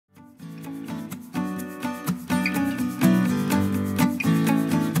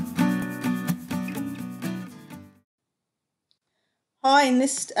Hi, in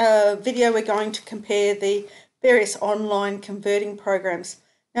this video we're going to compare the various online converting programs.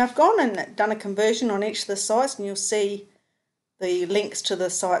 Now I've gone and done a conversion on each of the sites, and you'll see the links to the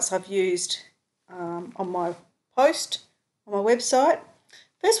sites I've used on my post on my website.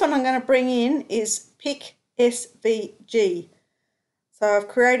 First one I'm going to bring in is Pick SVG. So I've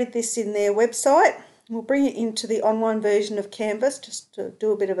created this in their website. We'll bring it into the online version of Canvas just to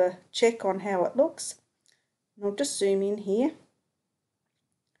do a bit of a check on how it looks. And I'll just zoom in here.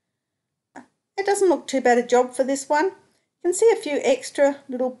 It doesn't look too bad a job for this one. You can see a few extra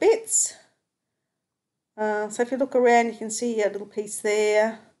little bits. So if you look around, you can see a little piece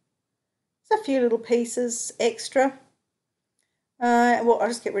there. There's a few little pieces extra. Well, I'll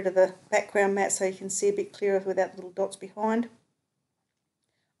just get rid of the background matte so you can see a bit clearer without little dots behind.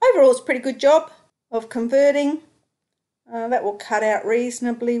 Overall, it's a pretty good job of converting. That will cut out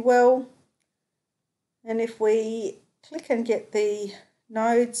reasonably well. And if we click and get the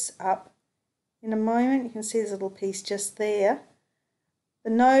nodes up, in a moment, you can see there's a little piece just there.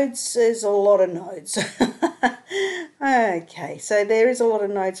 The nodes, there's a lot of nodes. Okay, so there is a lot of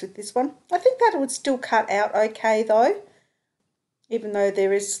nodes with this one. I think that would still cut out okay though, even though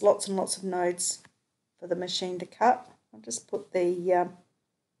there is lots and lots of nodes for the machine to cut. I'll just put the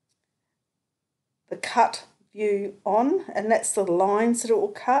cut view on, and that's the lines that it will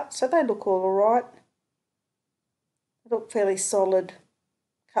cut, so they look all right. They look fairly solid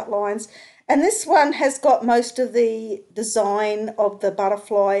cut lines. And this one has got most of the design of the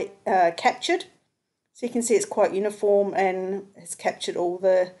butterfly captured. So you can see it's quite uniform and has captured all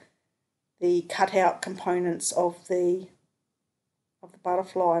the cutout components of the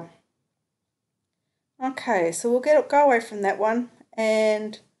butterfly. Okay, so we'll go away from that one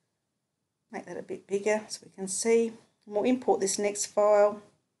and make that a bit bigger so we can see. And we'll import this next file.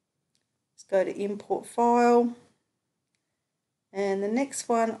 Let's go to import file. And the next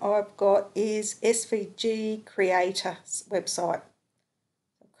one I've got is SVG Creator's website.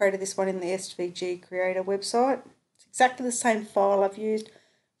 I've created this one in the SVG Creator website. It's exactly the same file I've used.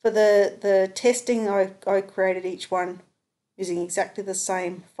 For the testing, I created each one using exactly the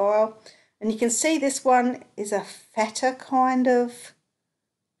same file. And you can see this one is a fatter kind of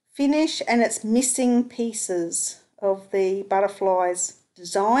finish, and it's missing pieces of the butterfly's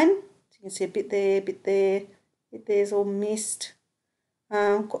design. So you can see a bit there, a bit there, a bit there's all missed.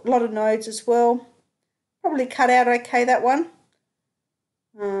 Got a lot of nodes as well. Probably cut out okay, that one.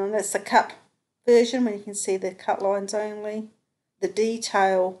 That's the cut version when you can see the cut lines only. The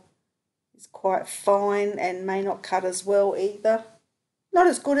detail is quite fine and may not cut as well either. Not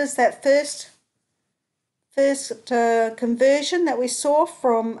as good as that first conversion that we saw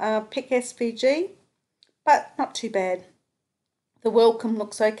from Pick SVG, but not too bad. The welcome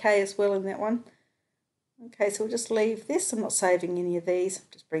looks okay as well in that one. Okay, so we'll just leave this. I'm not saving any of these. I'm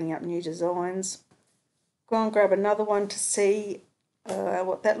just bringing up new designs. Go and grab another one to see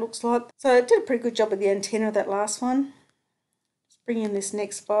what that looks like. So I did a pretty good job with the antenna of that last one. Just bring in this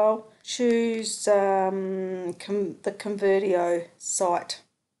next file. Choose the Convertio site.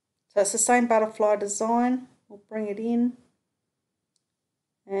 So it's the same butterfly design. We'll bring it in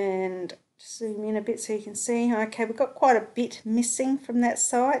and zoom in a bit so you can see. Okay, we've got quite a bit missing from that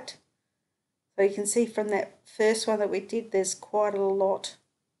site. So you can see from that first one that we did, there's quite a lot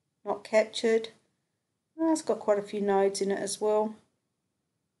not captured. It's got quite a few nodes in it as well.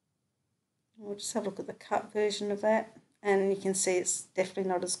 We'll just have a look at the cut version of that, and you can see it's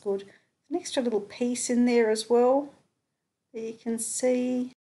definitely not as good. An extra little piece in there as well that you can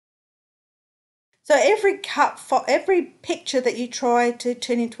see. So every picture that you try to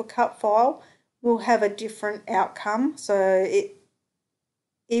turn into a cut file will have a different outcome. So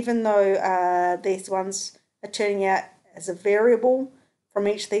even though these ones are turning out as a variable from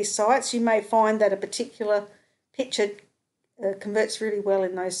each of these sites, you may find that a particular picture converts really well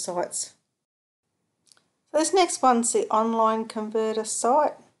in those sites. So this next one's the online converter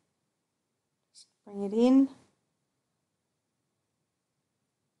site. Just bring it in.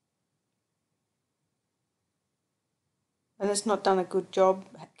 And it's not done a good job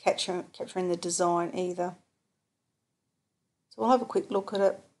capturing the design either. So we'll have a quick look at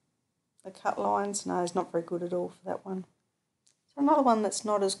it. The cut lines, no, it's not very good at all for that one. So another one that's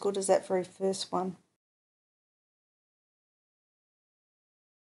not as good as that very first one.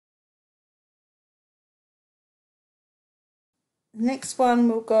 The next one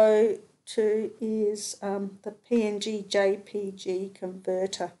we'll go to is the PNG JPG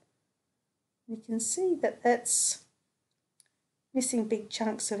converter. You can see that that's missing big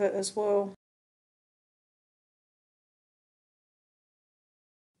chunks of it as well.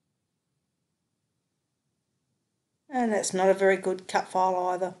 And that's not a very good cut file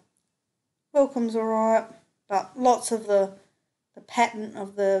either. Welcome's alright, but lots of the pattern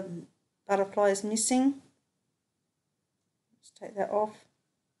of the butterfly is missing. Let's take that off.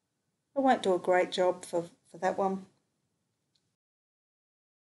 I won't do a great job for that one.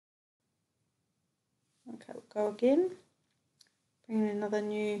 Okay, we'll go again. Bring in another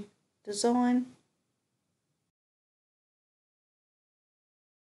new design.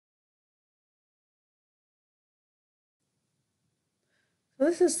 So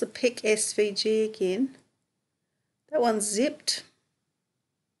this is the Pick SVG again. That one's zipped.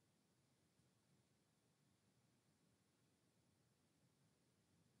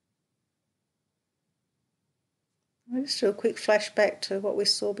 I'll just do a quick flashback to what we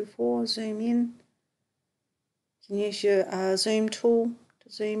saw before. Zoom in. You can use your zoom tool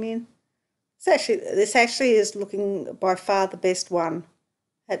to zoom in. This actually is looking by far the best one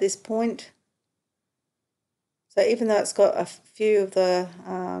at this point. So even though it's got a few of the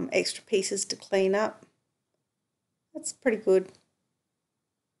extra pieces to clean up, that's pretty good.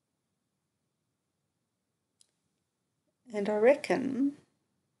 And I reckon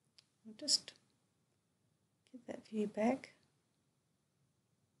I'll just get that view back.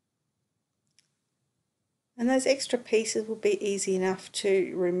 And those extra pieces will be easy enough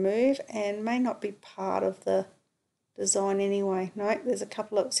to remove and may not be part of the design anyway. No, there's a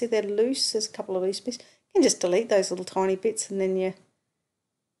couple of, see they're loose, there's a couple of loose pieces. You can just delete those little tiny bits and then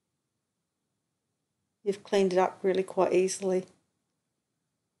you've cleaned it up really quite easily.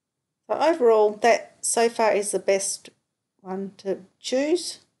 So overall, that so far is the best one to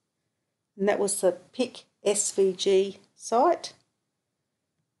choose, and that was the Pick SVG site.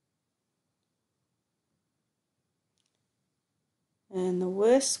 And the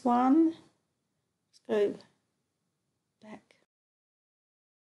worst one, let's go back.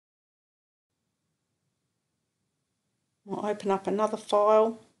 I'll open up another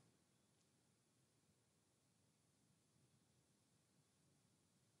file.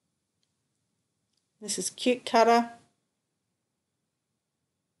 This is Cute Cutter.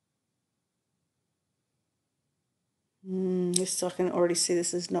 This I can already see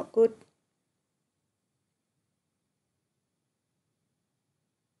this is not good.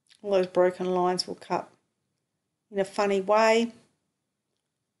 All those broken lines will cut in a funny way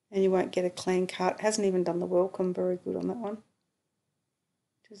and you won't get a clean cut. It hasn't even done the welcome very good on that one,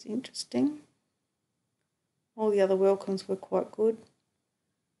 which is interesting. All the other welcomes were quite good.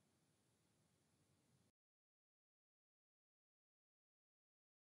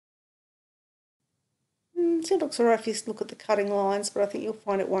 So it looks alright if you look at the cutting lines, but I think you'll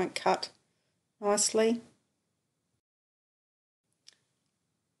find it won't cut nicely.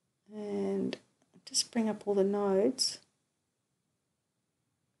 And just bring up all the nodes.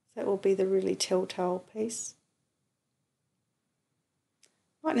 That will be the really telltale piece.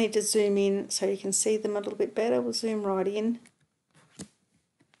 Might need to zoom in so you can see them a little bit better. We'll zoom right in.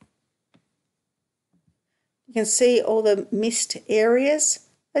 You can see all the missed areas.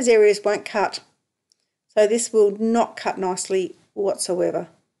 Those areas won't cut. So this will not cut nicely whatsoever.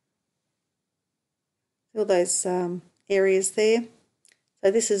 All those areas there. So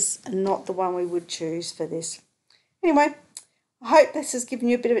this is not the one we would choose for this. Anyway, I hope this has given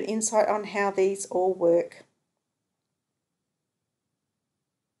you a bit of an insight on how these all work.